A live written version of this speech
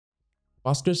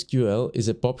PostgreSQL is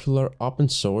a popular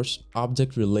open-source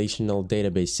object relational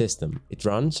database system. It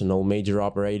runs on all major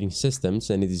operating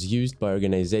systems and it is used by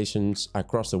organizations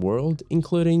across the world,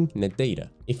 including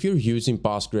Netdata. If you're using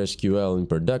PostgreSQL in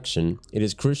production, it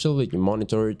is crucial that you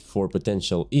monitor it for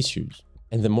potential issues.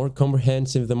 And the more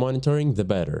comprehensive the monitoring, the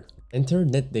better. Enter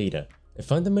Netdata, a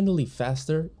fundamentally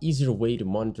faster, easier way to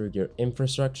monitor your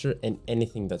infrastructure and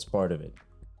anything that's part of it,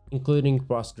 including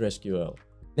PostgreSQL.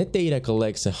 Netdata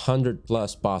collects 100+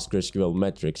 PostgreSQL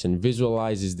metrics and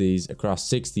visualizes these across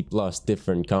 60+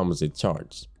 different composite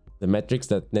charts. The metrics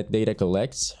that Netdata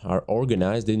collects are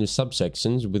organized into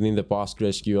subsections within the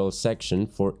PostgreSQL section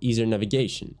for easier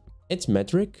navigation. Its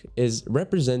metric is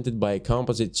represented by a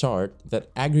composite chart that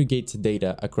aggregates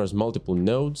data across multiple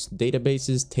nodes,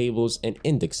 databases, tables, and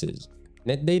indexes.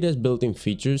 Netdata's built-in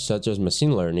features such as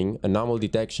machine learning, anomaly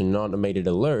detection, and automated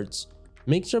alerts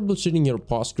make troubleshooting your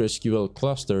PostgreSQL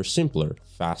cluster simpler,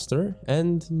 faster,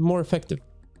 and more effective.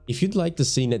 If you'd like to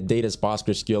see Netdata's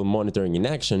PostgreSQL monitoring in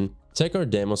action, check our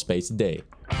demo space today.